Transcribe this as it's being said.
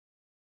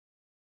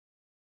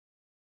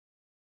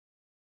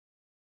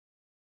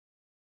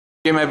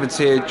Jim Edwards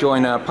here,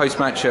 join a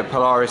post-match at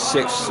Polaris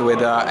 6 with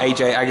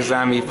AJ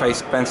Agazarm. He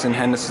faced Benson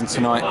Henderson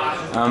tonight.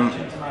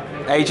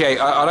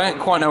 AJ, I don't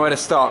quite know where to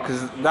start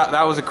because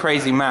that was a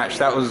crazy match.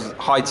 That was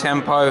high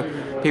tempo,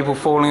 people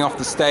falling off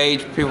the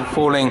stage, people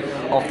falling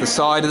off the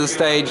side of the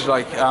stage.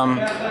 Like,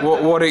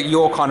 what are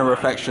your kind of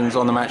reflections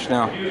on the match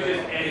now?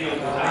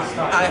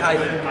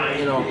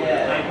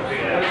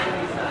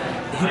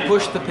 He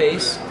pushed the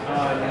pace,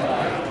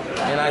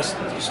 and I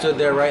stood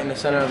there right in the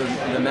center of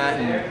the mat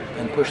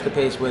and pushed the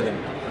pace with him.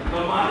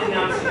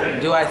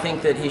 Do I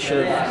think that he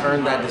should have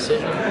earned that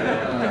decision?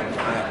 No.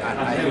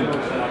 I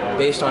think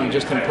based on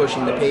just him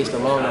pushing the pace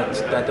alone,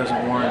 that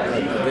doesn't warrant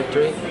a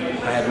victory.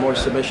 I had more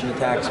submission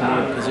attacks,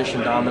 more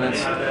position dominance.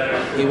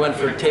 He went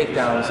for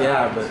takedowns,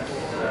 yeah, but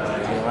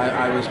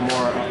I was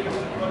more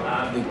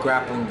the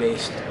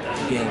grappling-based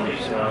game.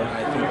 So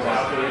I think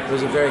that it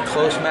was a very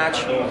close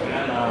match.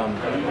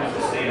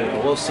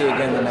 We'll see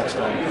again the next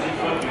time.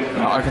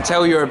 I can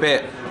tell you're a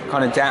bit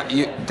kind of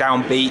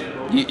downbeat.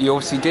 You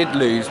obviously did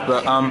lose,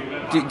 but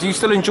do you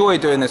still enjoy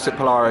doing this at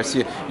Polaris?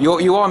 You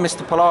are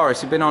Mr.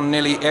 Polaris. You've been on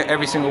nearly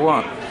every single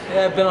one.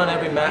 Yeah, I've been on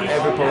every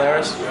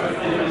Polaris,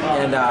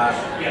 and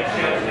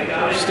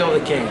still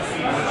the king.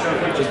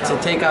 To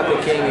take out the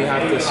king, you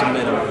have to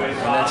submit him, and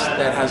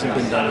that hasn't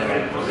been done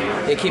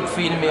yet. They keep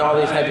feeding me all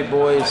these heavy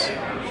boys,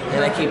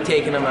 and I keep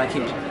taking them. I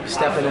keep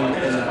stepping in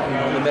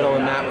the middle of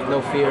the mat with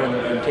no fear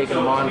and taking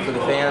them on for the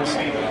fans.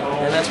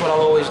 And that's what I'll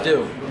always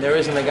do. There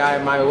isn't a guy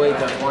at my weight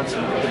that wants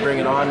to bring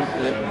it on.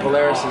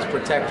 Polaris is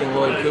protecting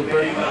Lloyd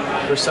Cooper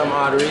for some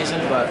odd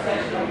reason, but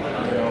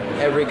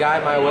every guy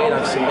at my weight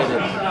I've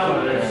submitted,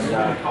 and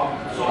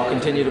I'll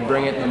continue to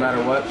bring it no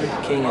matter what. The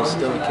king is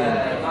still the king.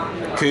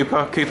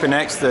 Cooper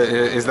next.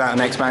 Is that the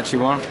next match you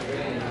want?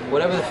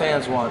 Whatever the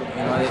fans want.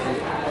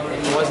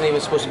 It wasn't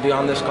even supposed to be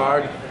on this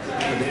card,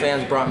 but the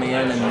fans brought me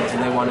in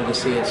and they wanted to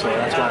see it, so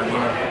that's why I'm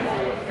here.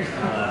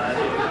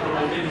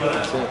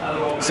 That's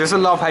it. So there's a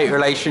love-hate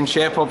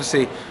relationship.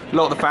 Obviously, a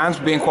lot of the fans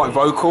were being quite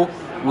vocal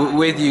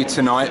with you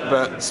tonight,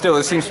 but still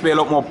there seems to be a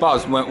lot more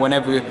buzz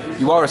whenever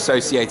you are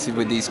associated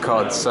with these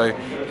cards. So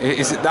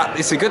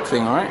it's a good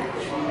thing, right?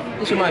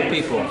 These are my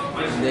people.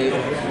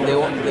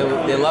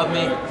 They love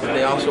me, but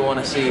they also want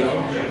to see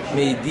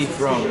me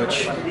dethroned,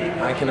 which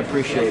I can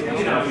appreciate.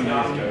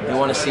 They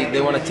want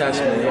to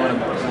test me. They want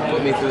to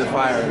put me through the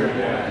fire.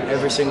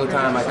 Every single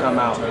time I come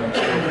out,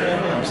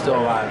 I'm still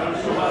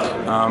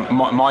alive.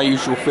 My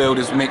usual field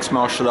is mixed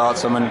martial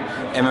arts. I'm an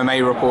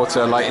MMA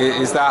reporter. Like,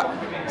 is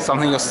that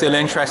something you're still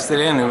interested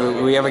in?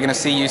 Are we ever going to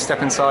see you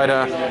step inside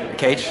a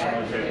cage?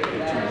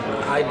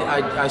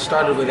 I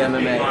started with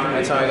MMA.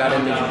 That's how I got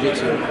into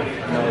jiu-jitsu.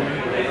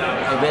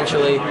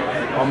 Eventually,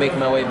 I'll make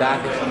my way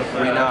back.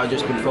 Right now, I've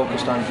just been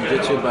focused on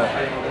jiu-jitsu, but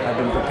I've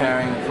been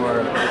preparing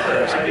for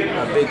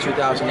a big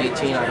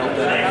 2018. I hope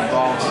that it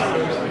involves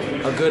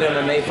a good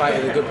MMA fight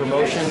with a good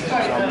promotion. So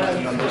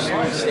I'm just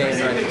staying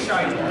ready.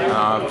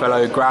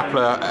 Fellow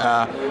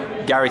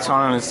grappler Gary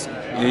Tynan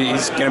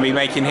he's going to be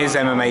making his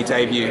MMA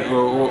debut.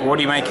 What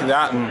do you make of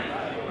that?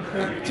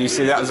 And do you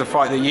see that as a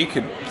fight that you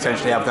could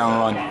potentially have down the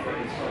line?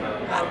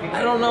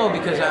 I don't know,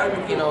 because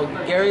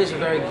Gary is a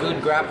very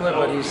good grappler,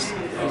 but he's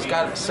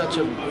got such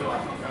a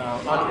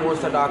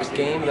unorthodox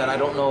game that I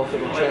don't know if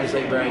it will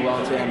translate very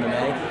well to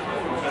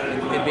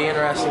MMA. It'd be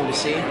interesting to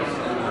see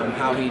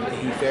how he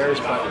fares,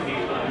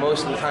 but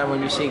most of the time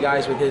when you see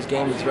guys with his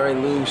game, it's very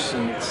loose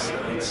and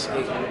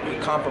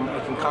it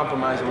can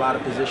compromise a lot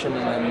of position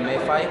in an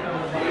MMA fight.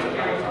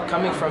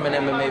 Coming from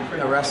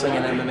a wrestling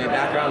and MMA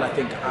background, I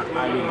think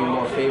I would be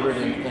more favored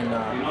in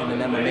an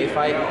MMA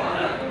fight,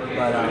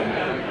 but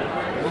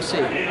we'll see.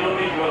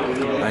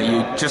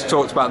 You just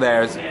talked about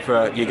there,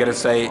 you're going to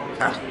say,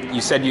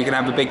 you said you're going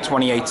to have a big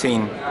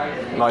 2018.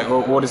 Like,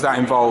 what does that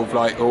involve?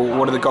 Like, or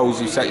what are the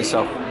goals you set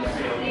yourself?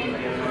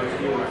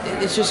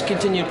 It's just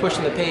continue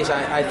pushing the pace.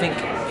 I think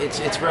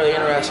it's really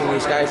interesting.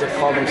 These guys that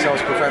call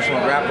themselves professional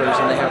grapplers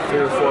and they have 3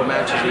 or 4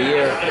 matches a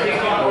year,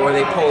 or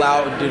they pull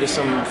out due to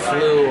some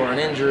flu or an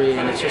injury,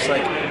 and it's just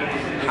like,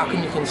 how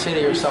can you consider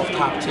yourself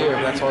top tier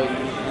if that's all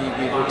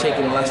you're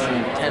taking less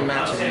than 10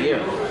 matches a year?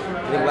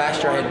 I think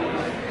last year I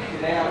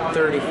had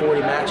 30,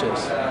 40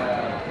 matches,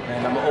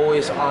 and I'm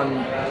always on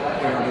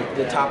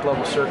the top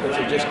level circuits.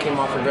 It just came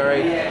off a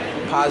very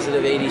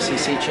positive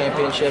ADCC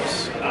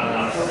championships.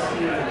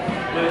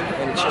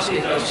 And it's just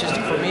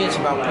for me, it's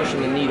about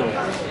pushing the needle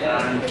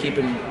and keep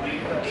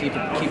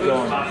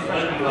going.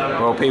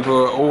 Well,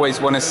 people always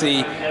want to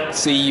see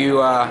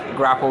you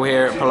grapple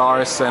here at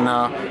Polaris, and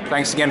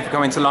thanks again for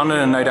coming to London,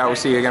 and no doubt we'll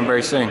see you again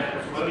very soon.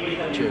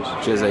 Cheers.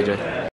 Cheers, AJ.